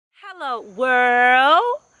Hello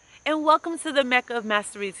world, and welcome to the Mecca of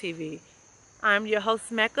Mastery TV. I'm your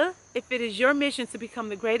host Mecca. If it is your mission to become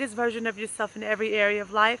the greatest version of yourself in every area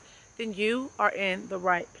of life, then you are in the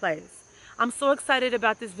right place. I'm so excited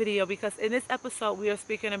about this video because in this episode we are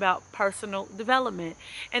speaking about personal development.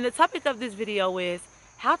 And the topic of this video is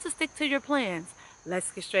how to stick to your plans. Let's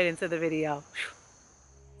get straight into the video.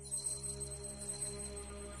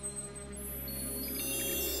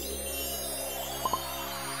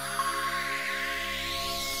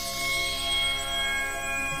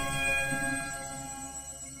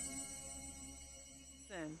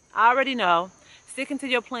 I already know sticking to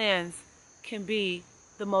your plans can be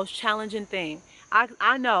the most challenging thing.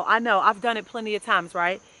 I know, I've done it plenty of times,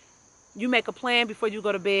 right? You make a plan before you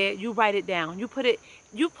go to bed, you write it down, you put it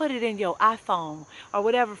in your iPhone or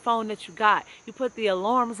whatever phone that you got. You put the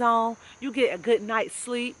alarms on, you get a good night's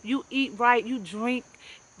sleep, you eat right, you drink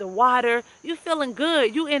the water, you feeling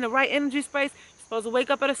good, you in the right energy space. You're supposed to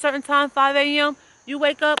wake up at a certain time, 5 a.m. You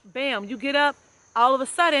wake up, bam, you get up, all of a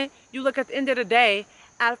sudden, you look at the end of the day,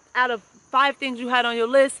 out of 5 things you had on your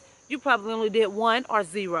list, you probably only did 1 or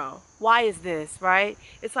 0. Why is this, right?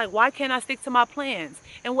 It's like, why can't I stick to my plans?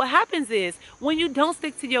 And what happens is, when you don't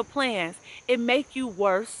stick to your plans, it makes you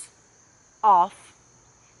worse off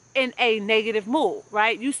in a negative mood,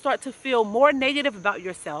 right? You start to feel more negative about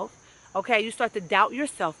yourself, okay? You start to doubt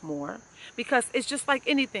yourself more because it's just like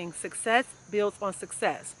anything. Success builds on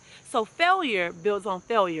success. So failure builds on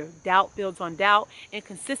failure, doubt builds on doubt,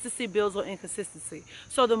 inconsistency builds on inconsistency.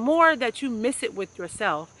 So the more that you miss it with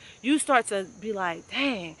yourself, you start to be like,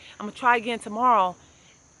 dang, I'm gonna try again tomorrow.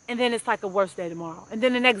 And then it's like a worse day tomorrow. And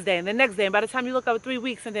then the next day, and the next day. And by the time you look over 3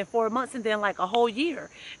 weeks, and then 4 months, and then like a whole year.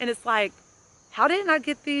 And it's like, how didn't I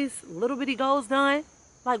get these little bitty goals done?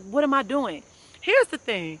 Like, what am I doing? Here's the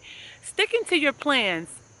thing. Sticking to your plans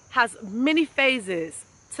has many phases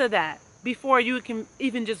to that before you can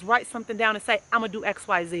even just write something down and say, I'm gonna do X,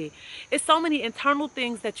 Y, Z. It's so many internal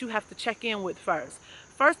things that you have to check in with first.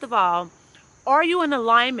 First of all, are you in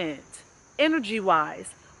alignment,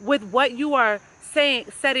 energy-wise, with what you are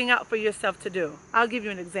setting out for yourself to do? I'll give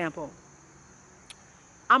you an example.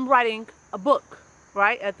 I'm writing a book,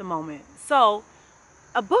 right, at the moment. So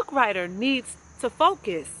a book writer needs to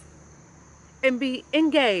focus and be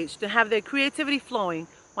engaged and have their creativity flowing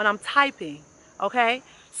when I'm typing, okay?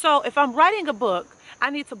 So if I'm writing a book, I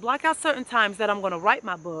need to block out certain times that I'm going to write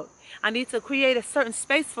my book. I need to create a certain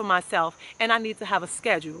space for myself, and I need to have a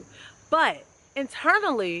schedule. But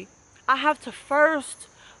internally, I have to first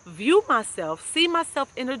view myself, see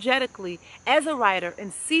myself energetically as a writer,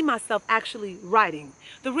 and see myself actually writing.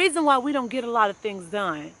 The reason why we don't get a lot of things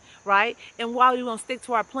done, right, and why we don't stick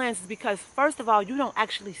to our plans is because, first of all, you don't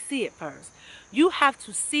actually see it first. You have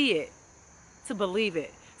to see it to believe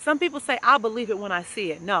it. Some people say, I'll believe it when I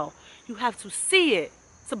see it. No, you have to see it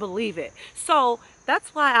to believe it. So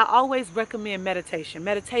that's why I always recommend meditation.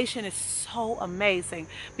 Meditation is so amazing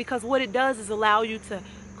because what it does is allow you to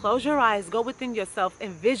close your eyes, go within yourself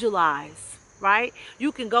and visualize, right?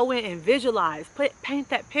 You can go in and visualize, paint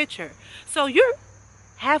that picture. So you're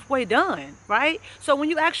halfway done, right? So when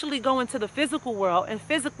you actually go into the physical world and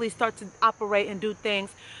physically start to operate and do things,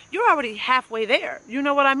 you're already halfway there. You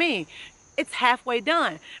know what I mean? It's halfway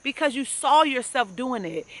done because you saw yourself doing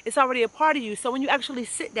it. It's already a part of you. So when you actually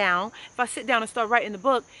sit down, if I sit down and start writing the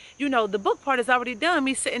book, you know, the book part is already done,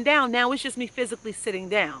 me sitting down. Now it's just me physically sitting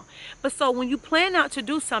down. But so when you plan out to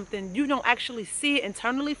do something, you don't actually see it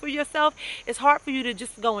internally for yourself. It's hard for you to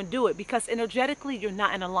just go and do it because energetically you're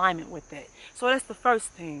not in alignment with it. So that's the first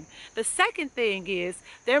thing. The second thing is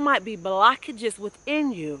there might be blockages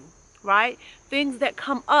within you, right? Things that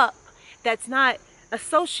come up that's not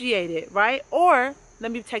associated, right? Or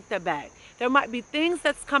let me take that back. There might be things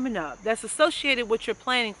that's coming up that's associated with your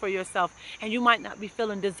planning for yourself, and you might not be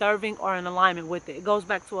feeling deserving or in alignment with it. It goes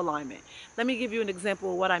back to alignment. Let me give you an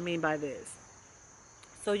example of what I mean by this.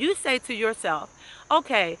 So you say to yourself,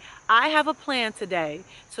 okay, I have a plan today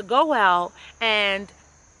to go out and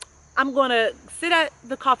I'm going to sit at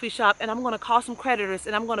the coffee shop and I'm going to call some creditors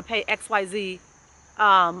and I'm going to pay XYZ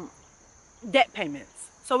debt payments.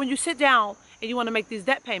 So when you sit down and you want to make these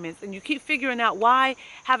debt payments and you keep figuring out, why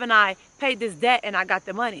haven't I paid this debt and I got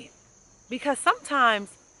the money? Because sometimes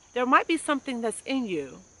there might be something that's in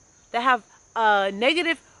you that have a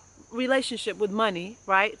negative relationship with money,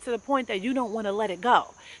 right? To the point that you don't want to let it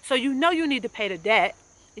go. So you know you need to pay the debt.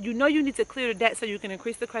 You know you need to clear the debt so you can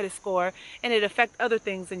increase the credit score and it affect other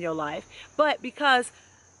things in your life. But because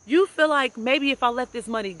you feel like maybe if I let this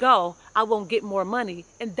money go, I won't get more money.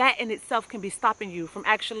 And that in itself can be stopping you from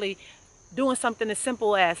actually doing something as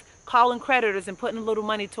simple as calling creditors and putting a little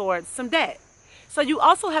money towards some debt. So you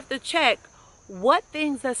also have to check what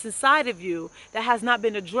things that's inside of you that has not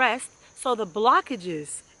been addressed. So the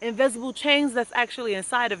blockages, invisible chains that's actually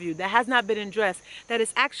inside of you that has not been addressed, that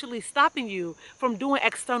is actually stopping you from doing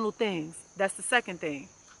external things. That's the second thing.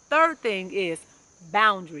 Third thing is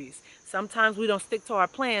boundaries. Sometimes we don't stick to our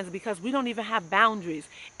plans because we don't even have boundaries.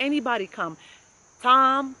 Anybody come,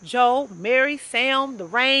 Tom, Joe, Mary, Sam, the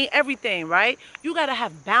rain, everything, right? You got to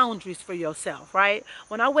have boundaries for yourself, right?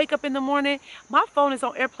 When I wake up in the morning, my phone is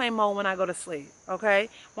on airplane mode when I go to sleep, okay?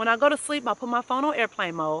 When I go to sleep, I put my phone on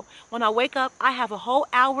airplane mode. When I wake up, I have a whole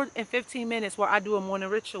hour and 15 minutes where I do a morning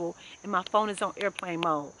ritual and my phone is on airplane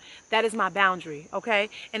mode. That is my boundary,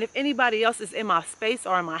 okay? And if anybody else is in my space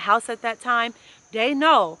or in my house at that time, they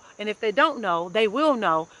know. And if they don't know, they will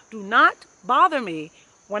know. Do not bother me.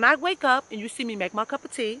 When I wake up and you see me make my cup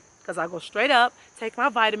of tea, because I go straight up, take my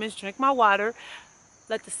vitamins, drink my water,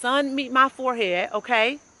 let the sun meet my forehead,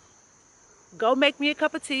 okay? Go make me a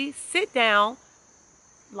cup of tea, sit down,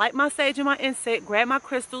 light my sage and my incense, grab my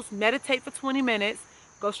crystals, meditate for 20 minutes,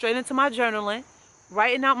 go straight into my journaling,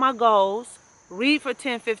 writing out my goals, read for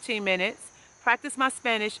 10, 15 minutes, practice my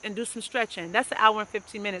Spanish, and do some stretching. That's an hour and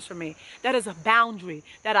 15 minutes for me. That is a boundary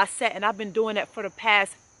that I set, and I've been doing that for the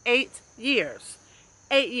past 8 years.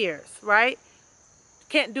 8 years, right?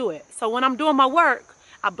 Can't do it. So when I'm doing my work,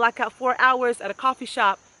 I block out 4 hours at a coffee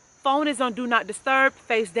shop. Phone is on do not disturb,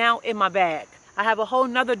 face down in my bag. I have a whole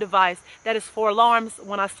nother device that is for alarms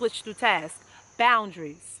when I switch through tasks.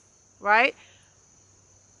 Boundaries, right?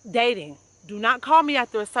 Dating. Do not call me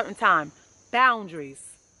after a certain time. Boundaries.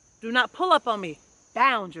 Do not pull up on me.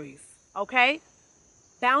 Boundaries, okay?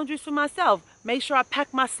 Boundaries for myself. Make sure I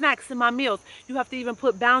pack my snacks and my meals. You have to even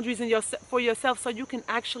put boundaries in for yourself so you can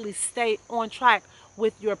actually stay on track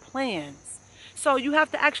with your plans. So you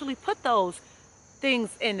have to actually put those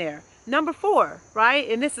things in there. Number 4, right?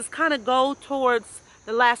 And this is kind of go towards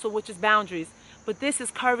the last one, which is boundaries. But this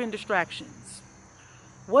is curbing distractions.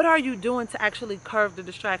 What are you doing to actually curb the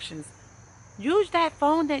distractions? Use that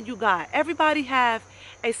phone that you got. Everybody have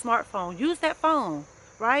a smartphone. Use that phone,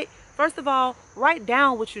 right? First of all, write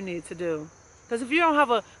down what you need to do. Because if you don't have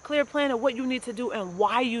a clear plan of what you need to do and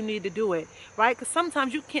why you need to do it, right? Because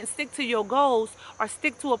sometimes you can't stick to your goals or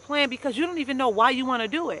stick to a plan because you don't even know why you want to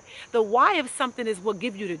do it. The why of something is what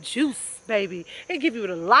gives you the juice, baby. It gives you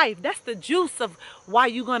the life. That's the juice of why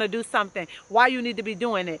you're going to do something, why you need to be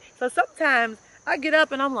doing it. So sometimes I get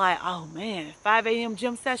up and I'm like, oh man, 5 a.m.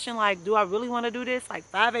 gym session. Like, do I really want to do this? Like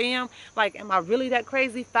 5 a.m.? Like, am I really that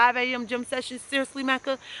crazy? 5 a.m. gym session? Seriously,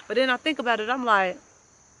 Mecca? But then I think about it. I'm like,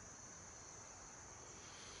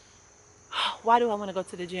 why do I want to go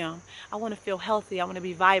to the gym? I want to feel healthy. I want to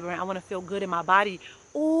be vibrant. I want to feel good in my body.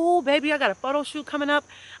 Oh, baby, I got a photo shoot coming up.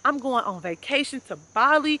 I'm going on vacation to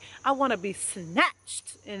Bali. I want to be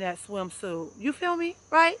snatched in that swimsuit. You feel me?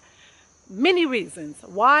 Right? Many reasons.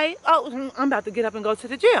 Why? Oh, I'm about to get up and go to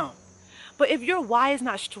the gym. But if your why is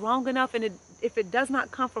not strong enough and if it does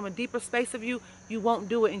not come from a deeper space of you, you won't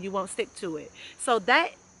do it and you won't stick to it. So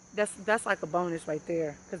that's like a bonus right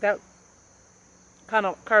there, because that kind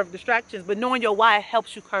of curve distractions. But knowing your why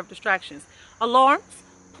helps you curve distractions. Alarms,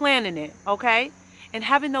 planning it, okay? And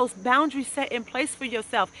having those boundaries set in place for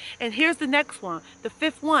yourself. And here's the next one, the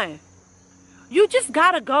 5th one. You just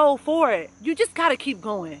gotta go for it. You just gotta keep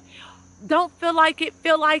going. Don't feel like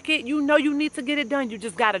it. You know you need to get it done. You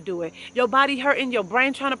just got to do it. Your body hurting, your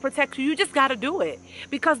brain trying to protect you. You just got to do it.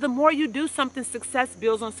 Because the more you do something, success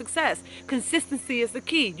builds on success. Consistency is the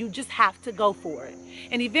key. You just have to go for it.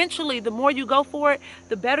 And eventually, the more you go for it,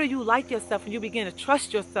 the better you like yourself and you begin to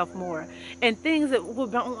trust yourself more. And things that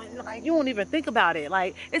like, you won't even think about it.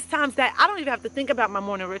 Like, it's times that I don't even have to think about my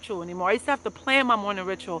morning ritual anymore. I used to have to plan my morning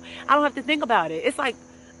ritual. I don't have to think about it. It's like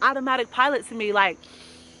automatic pilot to me, like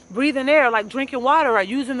breathing air, like drinking water or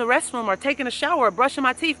using the restroom or taking a shower or brushing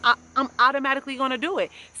my teeth. I'm automatically going to do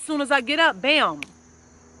it. As soon as I get up, bam,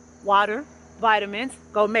 water, vitamins,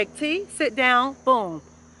 go make tea, sit down, boom.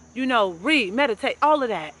 You know, read, meditate, all of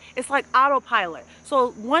that. It's like autopilot.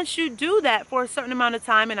 So once you do that for a certain amount of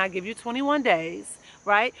time, and I give you 21 days,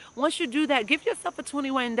 right? Once you do that, give yourself a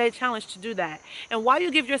 21-day challenge to do that. And while you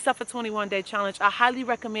give yourself a 21-day challenge, I highly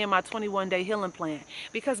recommend my 21-day healing plan.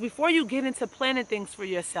 Because before you get into planning things for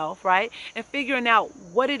yourself, right, and figuring out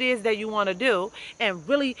what it is that you want to do and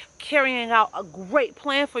really carrying out a great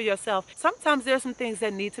plan for yourself, sometimes there's some things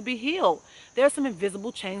that need to be healed. There's some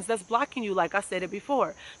invisible chains that's blocking you, like I said it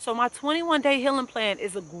before. So my 21-day healing plan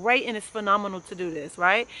is a great and it's phenomenal to do this,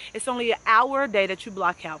 right? It's only an hour a day that you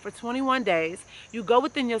block out for 21 days. You go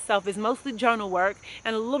within yourself. It's mostly journal work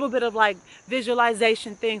and a little bit of like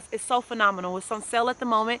visualization things. It's so phenomenal. It's on sale at the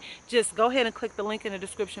moment. Just go ahead and click the link in the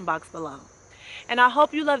description box below. And I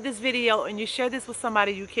hope you love this video and you share this with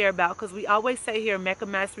somebody you care about, because we always say here, Mecca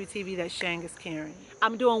Mastery TV, that sharing is caring.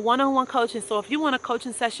 I'm doing one-on-one coaching, so if you want a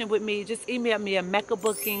coaching session with me, just email me at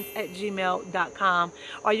meccabookings@gmail.com,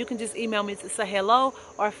 or you can just email me to say hello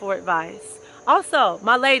or for advice. Also,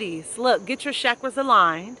 my ladies, look, get your chakras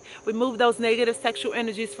aligned. Remove those negative sexual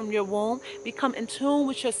energies from your womb. Become in tune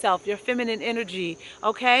with yourself, your feminine energy,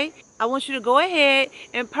 okay? I want you to go ahead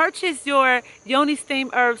and purchase your Yoni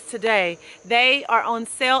Steam herbs today. They are on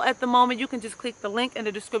sale at the moment. You can just click the link in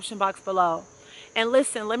the description box below. And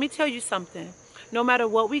listen, let me tell you something. No matter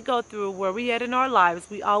what we go through, where we at in our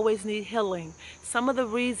lives, we always need healing. Some of the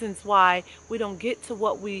reasons why we don't get to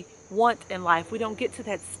what we want in life, we don't get to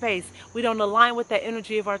that space, we don't align with that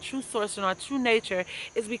energy of our true source and our true nature,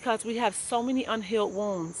 is because we have so many unhealed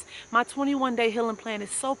wounds. My 21-day healing plan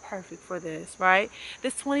is so perfect for this, right?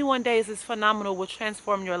 This 21 days is phenomenal, will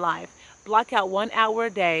transform your life. Block out 1 hour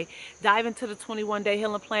a day. Dive into the 21-day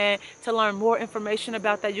healing plan. To learn more information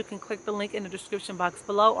about that, you can click the link in the description box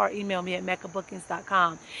below or email me at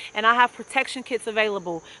meccabookings.com. And I have protection kits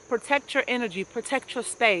available. Protect your energy, protect your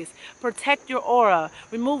space, protect your aura,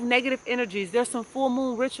 remove negative energies. There's some full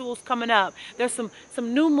moon rituals coming up. There's some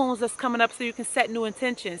new moons that's coming up, so you can set new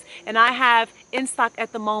intentions. And I have in stock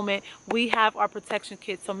at the moment, we have our protection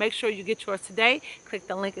kits. So make sure you get yours today. Click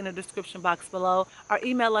the link in the description box below or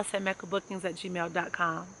email us at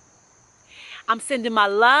meccabookings@gmail.com. I'm sending my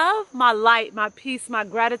love, my light, my peace, my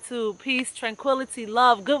gratitude, peace, tranquility,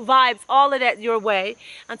 love, good vibes, all of that your way.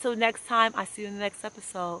 Until next time, I see you in the next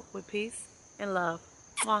episode with peace and love.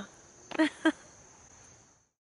 Mwah.